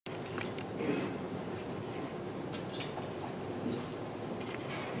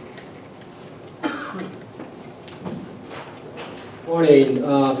Morning.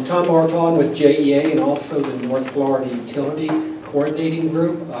 Tom Bartol with JEA and also the North Florida Utility Coordinating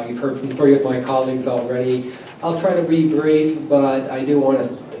Group. You've heard from 3 of my colleagues already. I'll try to be brief, but I do want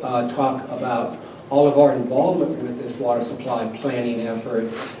to talk about all of our involvement with this water supply planning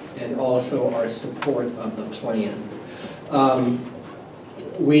effort and also our support of the plan.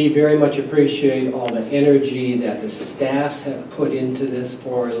 We very much appreciate all the energy that the staffs have put into this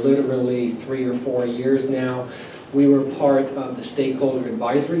for literally 3 or 4 years now. We were part of the Stakeholder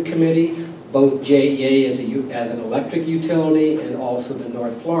Advisory Committee, both JEA as an electric utility and also the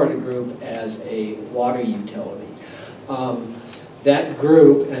North Florida group as a water utility. That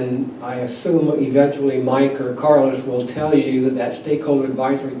group, and I assume eventually Mike or Carlos will tell you that Stakeholder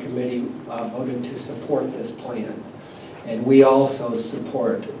Advisory Committee voted to support this plan. And we also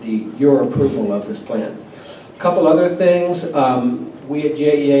support your approval of this plan. A couple other things. We at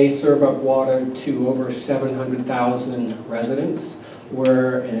JEA serve up water to over 700,000 residents.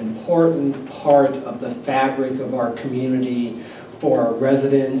 We're an important part of the fabric of our community for our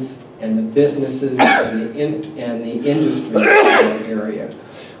residents and the businesses and the industry in that area.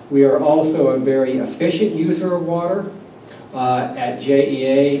 We are also a very efficient user of water. At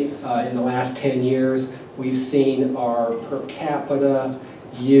JEA, in the last 10 years, we've seen our per capita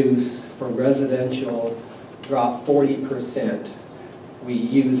use for residential drop 40%. We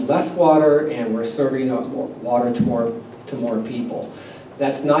use less water and we're serving up more water to more people.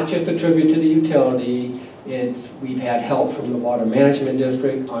 That's not just a tribute to the utility. We've had help from the Water Management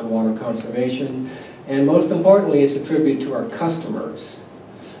District on water conservation. And most importantly, it's a tribute to our customers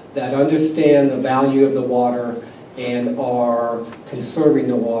that understand the value of the water and are conserving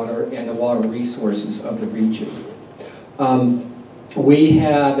the water and the water resources of the region. We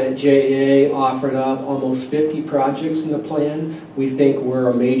have at JEA offered up almost 50 projects in the plan. We think we're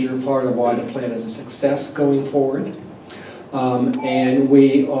a major part of why the plan is a success going forward. And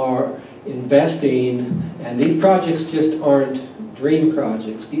we are investing, and these projects just aren't dream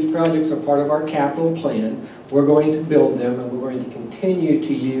projects. These projects are part of our capital plan. We're going to build them and we're going to continue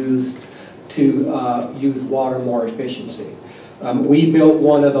to use water more efficiency. We built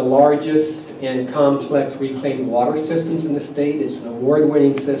one of the largest and complex reclaimed water systems in the state. It's an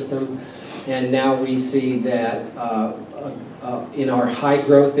award-winning system, and now we see that in our high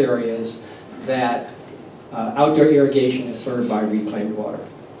growth areas that outdoor irrigation is served by reclaimed water.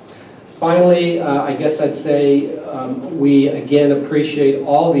 Finally, I guess I'd say we again appreciate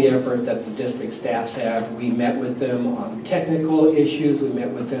all the effort that the district staffs have. We met with them on technical issues, we met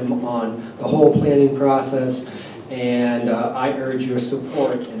with them on the whole planning process, and I urge your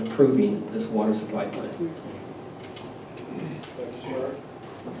support in approving this water supply plan. Thank you, sir.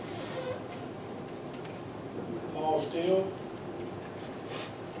 Paul Steele.